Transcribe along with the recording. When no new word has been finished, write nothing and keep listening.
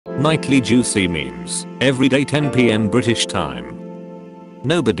Nightly juicy memes. Everyday 10 p.m. British time.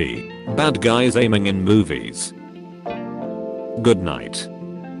 Nobody. Bad guys aiming in movies. Good night.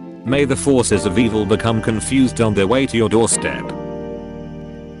 May the forces of evil become confused on their way to your doorstep.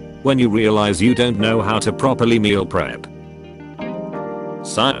 When you realize you don't know how to properly meal prep.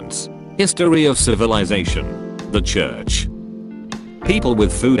 Science. History of civilization. The church. People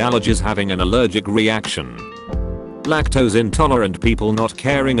with food allergies having an allergic reaction. Lactose intolerant people not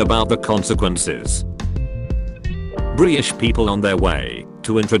caring about the consequences. British people on their way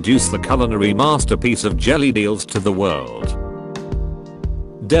to introduce the culinary masterpiece of jelly deals to the world.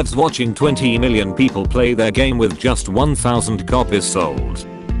 Devs watching 20 million people play their game with just 1,000 copies sold.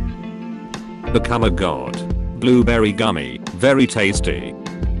 Become a god. Blueberry gummy, very tasty.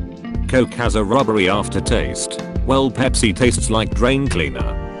 Coke has a rubbery aftertaste. Well, Pepsi tastes like drain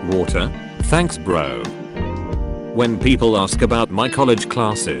cleaner. Water? Thanks bro. When people ask about my college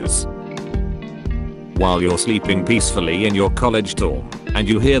classes. While you're sleeping peacefully in your college dorm and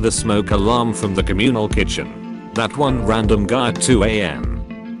you hear the smoke alarm from the communal kitchen. That one random guy at 2 a.m.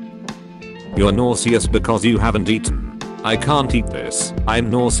 You're nauseous because you haven't eaten. I can't eat this, I'm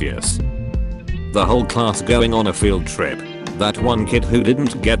nauseous. The whole class going on a field trip. That one kid who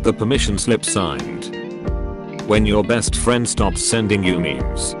didn't get the permission slip signed. When your best friend stops sending you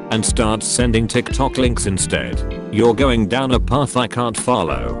memes and starts sending TikTok links instead. You're going down a path I can't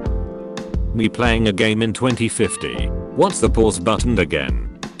follow. Me playing a game in 2050. What's the pause button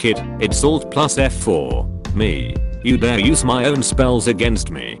again? Kid, it's Alt plus F4. Me. You dare use my own spells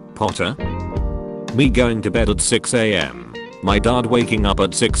against me, Potter? Me going to bed at 6 a.m. My dad waking up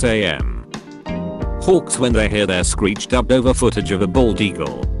at 6 a.m. Hawks when they hear their screech dubbed over footage of a bald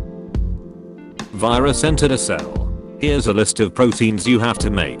eagle. Virus entered a cell. Here's a list of proteins you have to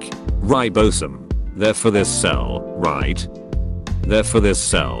make. Ribosome. They're for this cell, right? They're for this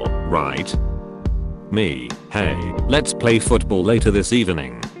cell, right? Me. Hey, let's play football later this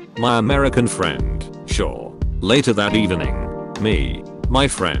evening. My American friend. Sure. Later that evening. Me. My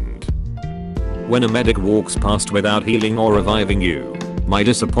friend. When a medic walks past without healing or reviving you. My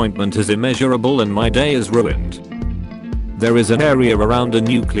disappointment is immeasurable and my day is ruined. There is an area around a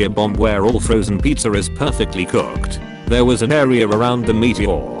nuclear bomb where all frozen pizza is perfectly cooked. There was an area around the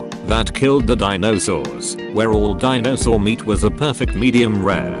meteor that killed the dinosaurs, where all dinosaur meat was a perfect medium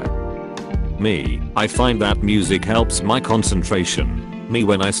rare. Me, I find that music helps my concentration. Me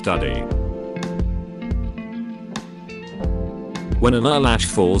when I study. When an eyelash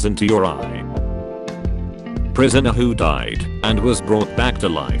falls into your eye. Prisoner who died and was brought back to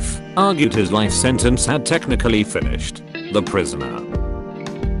life argued his life sentence had technically finished. The prisoner.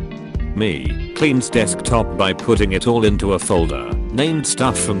 Me cleans desktop by putting it all into a folder named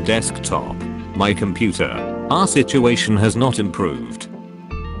stuff from desktop. My computer. Our situation has not improved.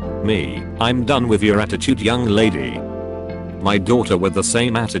 Me, I'm done with your attitude young lady. My daughter with the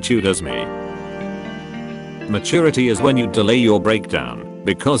same attitude as me. Maturity is when you delay your breakdown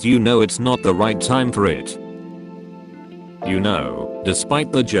because you know it's not the right time for it. You know,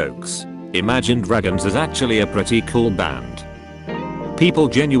 despite the jokes, Imagine Dragons is actually a pretty cool band. People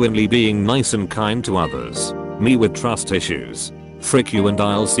genuinely being nice and kind to others. Me with trust issues. Frick you and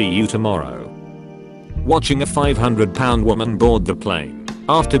I'll see you tomorrow. Watching a 500-pound woman board the plane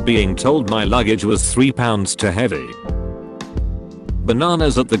after being told my luggage was 3 pounds too heavy.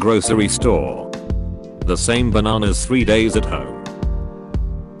 Bananas at the grocery store. The same bananas 3 days at home.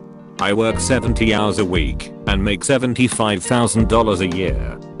 I work 70 hours a week and make $75,000 a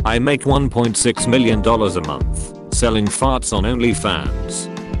year. I make $1.6 million a month selling farts on OnlyFans.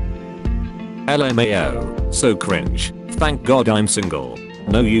 LMAO, so cringe. Thank God I'm single.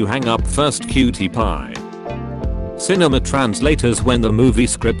 No, you hang up first, cutie pie. Cinema translators when the movie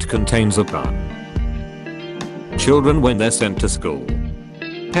script contains a pun. Children when they're sent to school.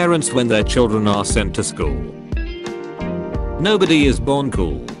 Parents when their children are sent to school. Nobody is born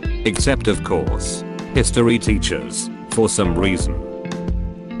cool. Except of course, history teachers, for some reason.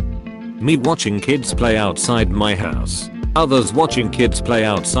 Me watching kids play outside my house. Others watching kids play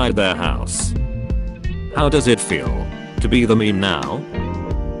outside their house. How does it feel to be the meme now?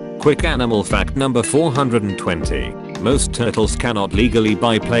 Quick animal fact number 420. Most turtles cannot legally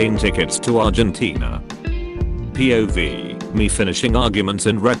buy plane tickets to Argentina. POV, me finishing arguments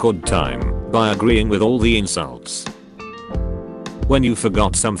in record time by agreeing with all the insults. When you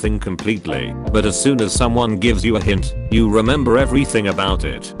forgot something completely, but as soon as someone gives you a hint, you remember everything about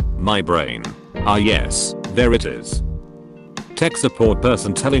it. My brain. Ah yes, there it is. Tech support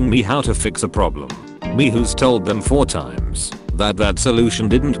person telling me how to fix a problem. Me who's told them 4 times that solution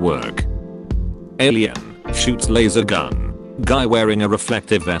didn't work. Alien shoots laser gun. Guy wearing a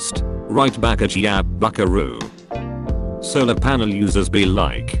reflective vest. Right back at ya, buckaroo. Solar panel users be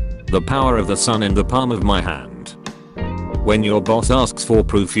like. The power of the sun in the palm of my hand. When your boss asks for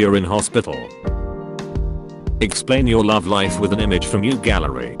proof you're in hospital. Explain your love life with an image from you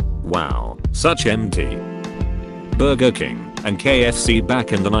gallery. Wow, such empty. Burger King and KFC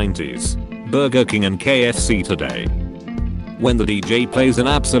back in the 90s. Burger King and KFC today. When the DJ plays an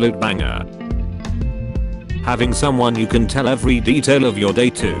absolute banger. Having someone you can tell every detail of your day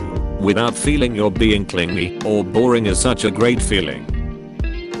to, without feeling you're being clingy or boring is such a great feeling.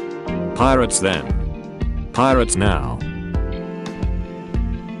 Pirates then. Pirates now.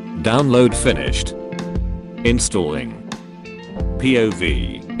 Download finished. Installing.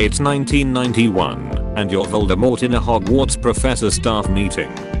 POV, it's 1991, and you're Voldemort in a Hogwarts professor staff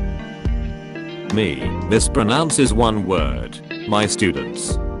meeting. Me, mispronounces one word, my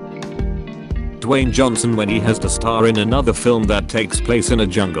students. Dwayne Johnson when he has to star in another film that takes place in a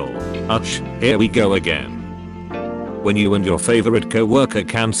jungle. Here we go again. When you and your favorite co-worker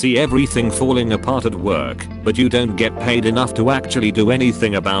can see everything falling apart at work, but you don't get paid enough to actually do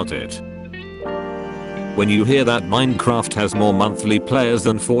anything about it. When you hear that Minecraft has more monthly players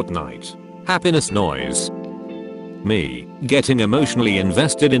than Fortnite. Happiness noise. Me, getting emotionally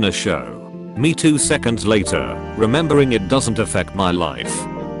invested in a show. Me 2 seconds later, remembering it doesn't affect my life.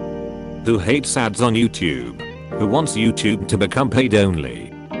 Who hates ads on YouTube? Who wants YouTube to become paid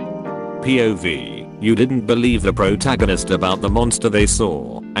only? POV, you didn't believe the protagonist about the monster they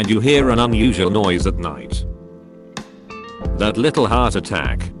saw, and you hear an unusual noise at night. That little heart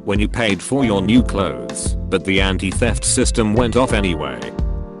attack when you paid for your new clothes, but the anti-theft system went off anyway.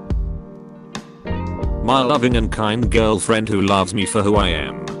 My loving and kind girlfriend who loves me for who I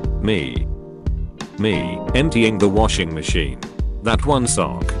am. Me, emptying the washing machine. That one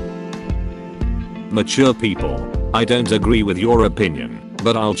sock. Mature people, I don't agree with your opinion,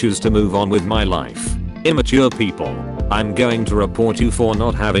 but I'll choose to move on with my life. Immature people, I'm going to report you for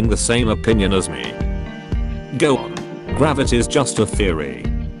not having the same opinion as me. Go on. Gravity's just a theory.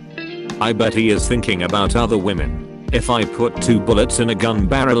 I bet he is thinking about other women. If I put 2 bullets in a gun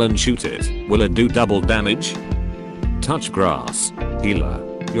barrel and shoot it, will it do double damage? Touch grass. Healer.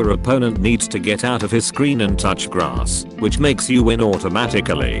 Your opponent needs to get out of his screen and touch grass, which makes you win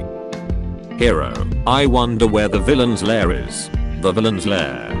automatically. Hero. I wonder where the villain's lair is. The villain's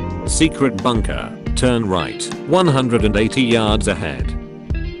lair. Secret bunker. Turn right. 180 yards ahead.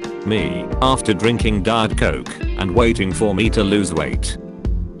 Me, after drinking Diet Coke and waiting for me to lose weight.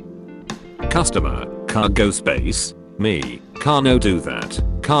 Customer, cargo space. Me, car no do that,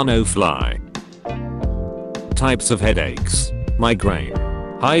 car no fly. Types of headaches. Migraine.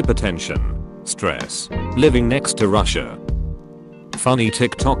 Hypertension. Stress. Living next to Russia. Funny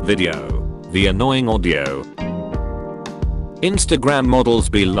TikTok video. The annoying audio. Instagram models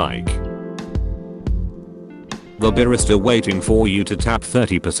be like. The barista waiting for you to tap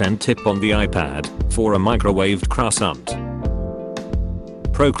 30% tip on the iPad for a microwaved croissant.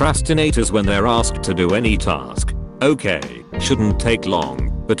 Procrastinators when they're asked to do any task. Okay, shouldn't take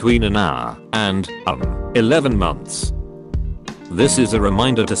long, between an hour and 11 months. This is a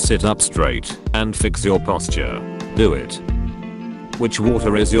reminder to sit up straight and fix your posture. Do it. Which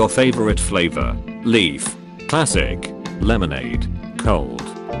water is your favorite flavor? Leaf, classic, lemonade, cold,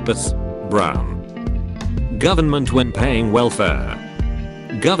 but brown. Government when paying welfare.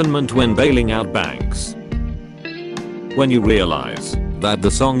 Government when bailing out banks. When you realize that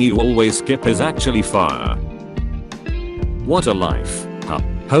the song you always skip is actually fire. What a life, huh?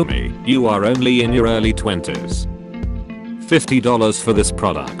 Homie, you are only in your early 20s. $50 for this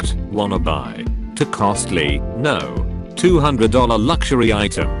product, wanna buy? Too costly? No. $200 luxury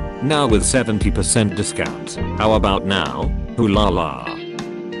item, now with 70% discount. How about now? Ooh la la.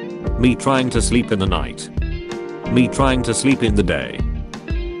 Me trying to sleep in the night. Me trying to sleep in the day.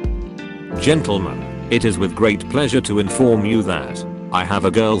 Gentlemen, it is with great pleasure to inform you that I have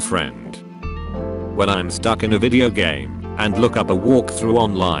a girlfriend. When I'm stuck in a video game and look up a walkthrough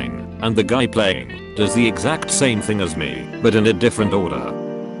online and the guy playing does the exact same thing as me but in a different order.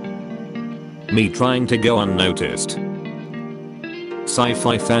 Me trying to go unnoticed.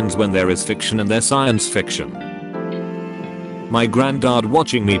 Sci-fi fans when there is fiction in their science fiction. My granddad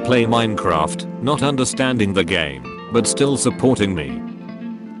watching me play Minecraft, not understanding the game, but still supporting me.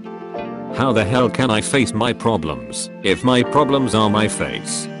 How the hell can I face my problems if my problems are my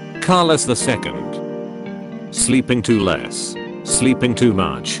face? Carlos II. Sleeping too less. Sleeping too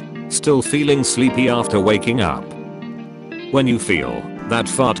much. Still feeling sleepy after waking up. When you feel that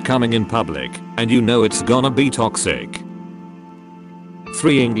fart coming in public and you know it's gonna be toxic.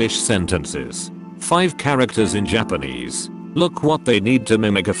 3 English sentences. 5 characters in Japanese. Look what they need to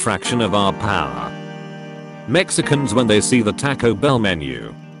mimic a fraction of our power. Mexicans when they see the Taco Bell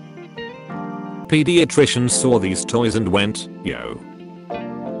menu. Pediatricians saw these toys and went, yo.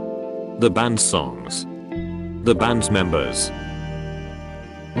 The band's songs. The band's members.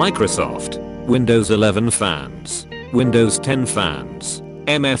 Microsoft. Windows 11 fans. Windows 10 fans.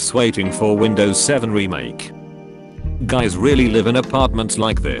 MFs waiting for Windows 7 remake. Guys really live in apartments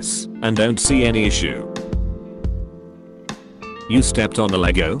like this and don't see any issue. You stepped on a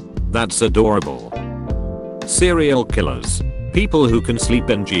Lego? That's adorable. Serial killers. People who can sleep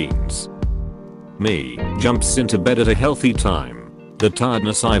in jeans. Me jumps into bed at a healthy time. The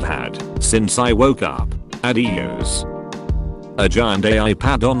tiredness I've had since I woke up. Adios. A giant AI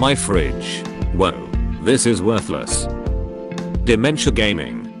pad on my fridge. Whoa. This is worthless. Dementia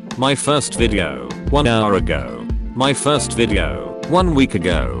gaming. My first video 1 hour ago. My first video 1 week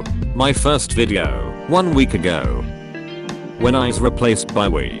ago. My first video 1 week ago. When eyes replaced by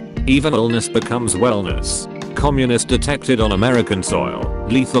we, even illness becomes wellness. Communist detected on American soil.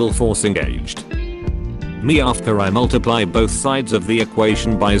 Lethal force engaged. Me after I multiply both sides of the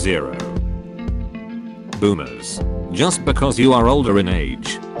equation by 0. Boomers. Just because you are older in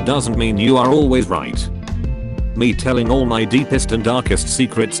age doesn't mean you are always right. Me telling all my deepest and darkest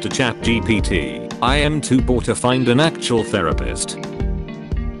secrets to ChatGPT. I am too poor to find an actual therapist.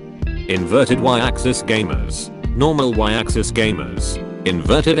 Inverted y-axis gamers. Normal y-axis gamers.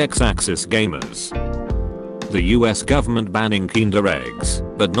 Inverted x-axis gamers. The US government banning Kinder eggs,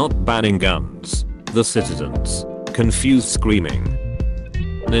 but not banning guns. The citizens. Confused screaming.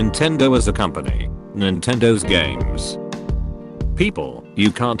 Nintendo as a company. Nintendo's games. People.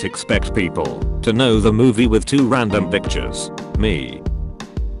 You can't expect people to know the movie with 2 random pictures. Me.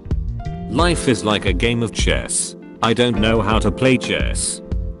 Life is like a game of chess. I don't know how to play chess.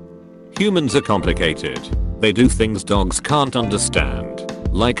 Humans are complicated. They do things dogs can't understand.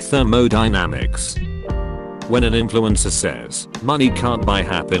 Like thermodynamics. When an influencer says, money can't buy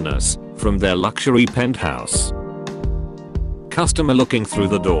happiness, from their luxury penthouse. Customer looking through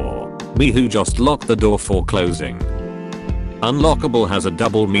the door. Me who just locked the door for closing. Unlockable has a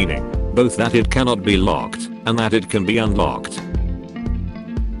double meaning, both that it cannot be locked, and that it can be unlocked.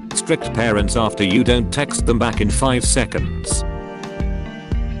 Strict parents after you don't text them back in 5 seconds.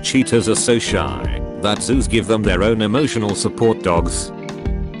 Cheetahs are so shy, that zoos give them their own emotional support dogs.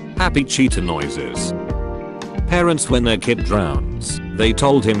 Happy cheetah noises. Parents when their kid drowns, they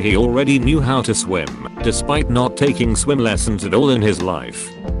told him he already knew how to swim, despite not taking swim lessons at all in his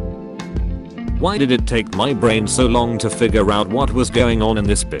life. Why did it take my brain so long to figure out what was going on in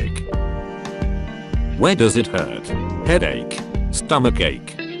this pig? Where does it hurt? Headache?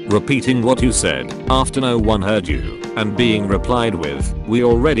 Stomachache? Repeating what you said after no one heard you, and being replied with, we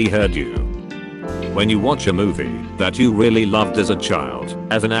already heard you. When you watch a movie that you really loved as a child,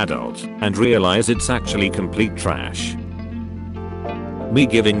 as an adult, and realize it's actually complete trash. Me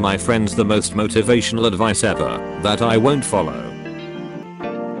giving my friends the most motivational advice ever that I won't follow.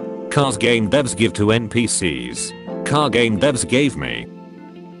 Cars game devs give to NPCs. Car game devs gave me.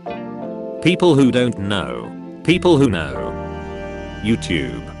 People who don't know. People who know.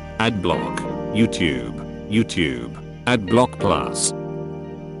 YouTube. Adblock. YouTube. YouTube. Adblock Plus.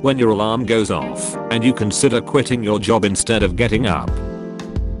 When your alarm goes off and you consider quitting your job instead of getting up.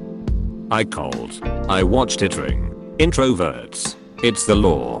 I called. I watched it ring. Introverts. It's the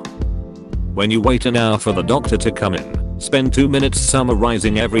law. When you wait an hour for the doctor to come in, spend 2 minutes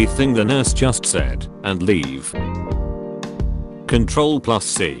summarizing everything the nurse just said, and leave. Control plus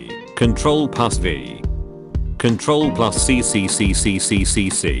C. Control plus V. Control plus C C C C C C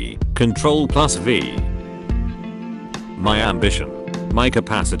C. Control plus V. My ambition. My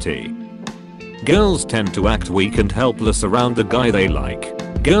capacity. Girls tend to act weak and helpless around the guy they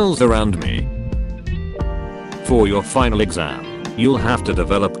like. Girls around me. For your final exam, you'll have to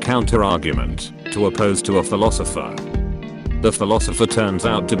develop counter-argument to oppose to a philosopher. The philosopher turns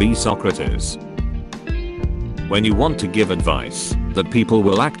out to be Socrates. When you want to give advice that people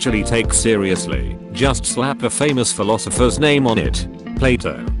will actually take seriously, just slap a famous philosopher's name on it.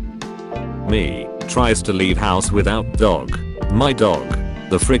 Plato. Me tries to leave house without dog. My dog.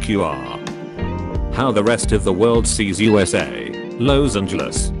 The frick you are. How the rest of the world sees USA. Los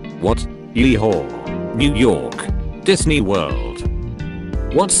Angeles. What? Yeehaw. New York. Disney World.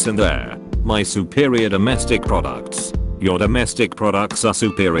 What's in there? My superior domestic products. Your domestic products are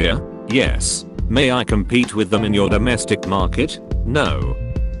superior? Yes. May I compete with them in your domestic market? No.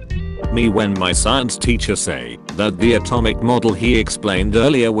 Me when my science teacher say that the atomic model he explained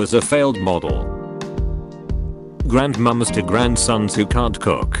earlier was a failed model. Grandmamas to grandsons who can't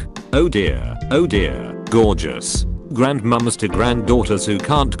cook. Oh dear, gorgeous. Grandmoms to granddaughters who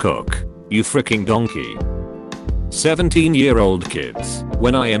can't cook. You freaking donkey. 17-year-old kids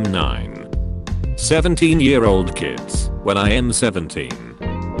when I am 9. 17-year-old kids when I am 17.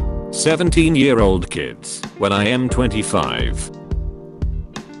 17-year-old kids when I am 25.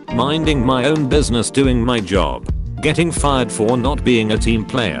 Minding my own business, doing my job. Getting fired for not being a team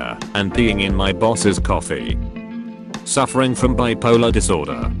player and peeing in my boss's coffee. Suffering from bipolar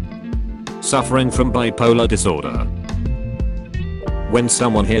disorder. Suffering from bipolar disorder. When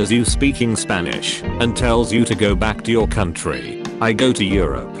someone hears you speaking Spanish and tells you to go back to your country, I go to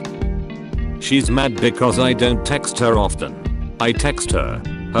Europe. She's mad because I don't text her often. I text her.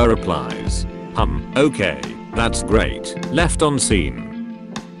 Her replies, okay, that's great, left on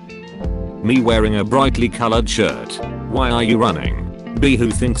scene. Me wearing a brightly colored shirt. Why are you running? B,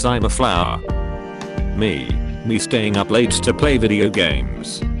 who thinks I'm a flower? Me staying up late to play video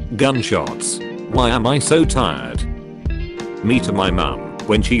games. Gunshots. Why am I so tired? Me to my mum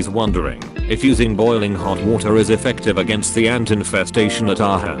when she's wondering if using boiling hot water is effective against the ant infestation at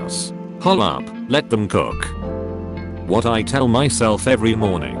our house. Hol up, let them cook. What I tell myself every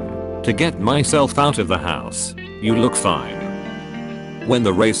morning to get myself out of the house. You look fine. When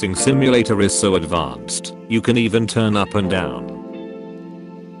the racing simulator is so advanced, you can even turn up and down.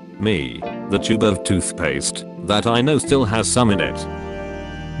 Me, the tube of toothpaste that I know still has some in it.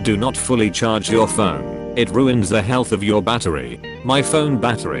 Do not fully charge your phone. It ruins the health of your battery. My phone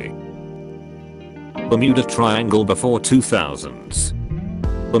battery. Bermuda Triangle before 2000s.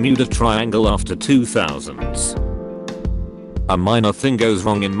 Bermuda Triangle after 2000s. A minor thing goes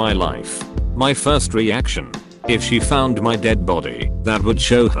wrong in my life. My first reaction. If she found my dead body, that would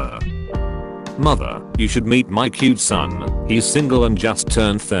show her. Mother, you should meet my cute son. He's single and just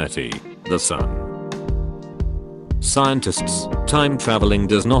turned 30. The son. Scientists, time traveling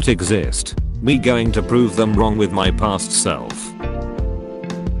does not exist. Me going to prove them wrong with my past self.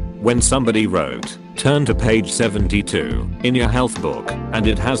 When somebody wrote, turn to page 72 in your health book and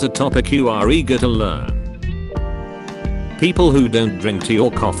it has a topic you are eager to learn. People who don't drink tea or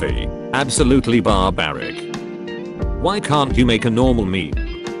coffee, absolutely barbaric. Why can't you make a normal meme?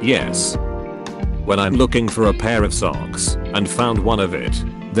 Yes. When I'm looking for a pair of socks and found one of it,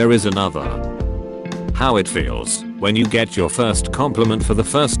 there is another. How it feels when you get your first compliment for the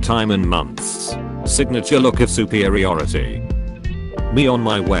first time in months. Signature look of superiority. Me on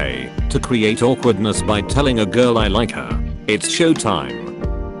my way to create awkwardness by telling a girl I like her. It's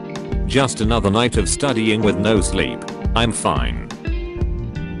showtime. Just another night of studying with no sleep. I'm fine.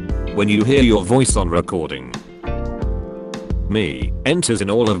 When you hear your voice on recording. Me enters in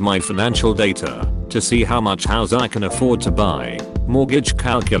all of my financial data to see how much house I can afford to buy. Mortgage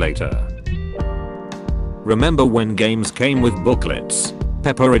calculator. Remember when games came with booklets?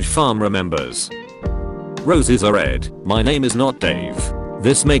 Pepperidge Farm remembers. Roses are red. My name is not Dave.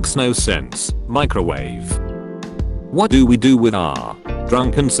 This makes no sense. Microwave. What do we do with our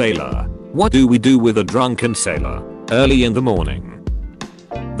drunken sailor? What do we do with a drunken sailor? Early in the morning.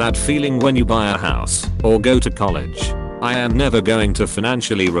 That feeling when you buy a house or go to college. I am never going to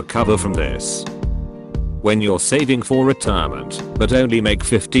financially recover from this. When you're saving for retirement but only make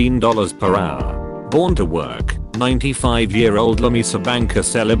 $15 per hour. Born to work, 95-year-old Lamisa banker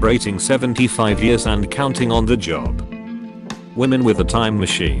celebrating 75 years and counting on the job. Women with a time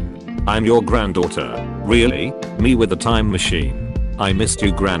machine. I'm your granddaughter. Really? Me with a time machine. I missed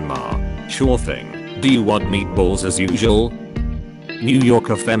you, grandma. Sure thing. Do you want meatballs as usual? New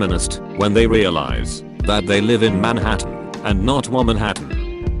Yorker feminist when they realize that they live in Manhattan and not Womanhattan.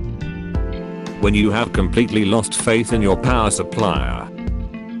 When you have completely lost faith in your power supplier.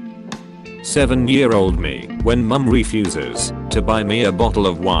 7-year-old me when mum refuses to buy me a bottle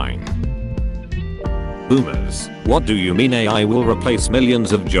of wine. Boomers, what do you mean AI will replace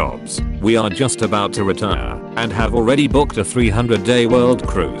millions of jobs? We are just about to retire and have already booked a 300-day world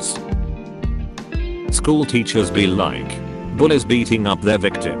cruise. School teachers be like bullies beating up their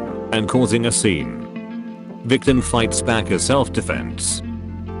victim and causing a scene. Victim fights back as self-defense.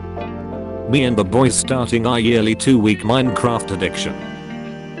 Me and the boys starting our yearly 2-week Minecraft addiction.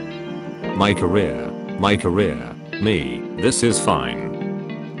 My career, me, this is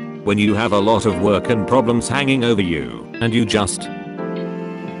fine. When you have a lot of work and problems hanging over you, and you just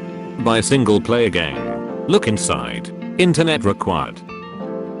buy a single player game. Look inside. Internet required.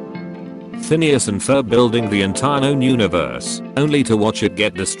 Phineas and Ferb building the entire known universe, only to watch it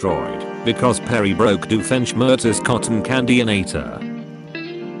get destroyed, because Perry broke Doofenshmirtz's cotton candy-inator.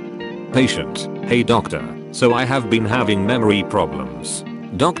 Patient, hey doctor, so I have been having memory problems.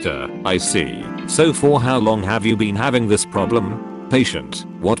 Doctor, I see. So for how long have you been having this problem? Patient,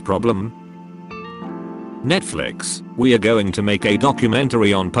 what problem? Netflix, we are going to make a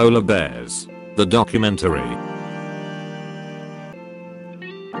documentary on polar bears. The documentary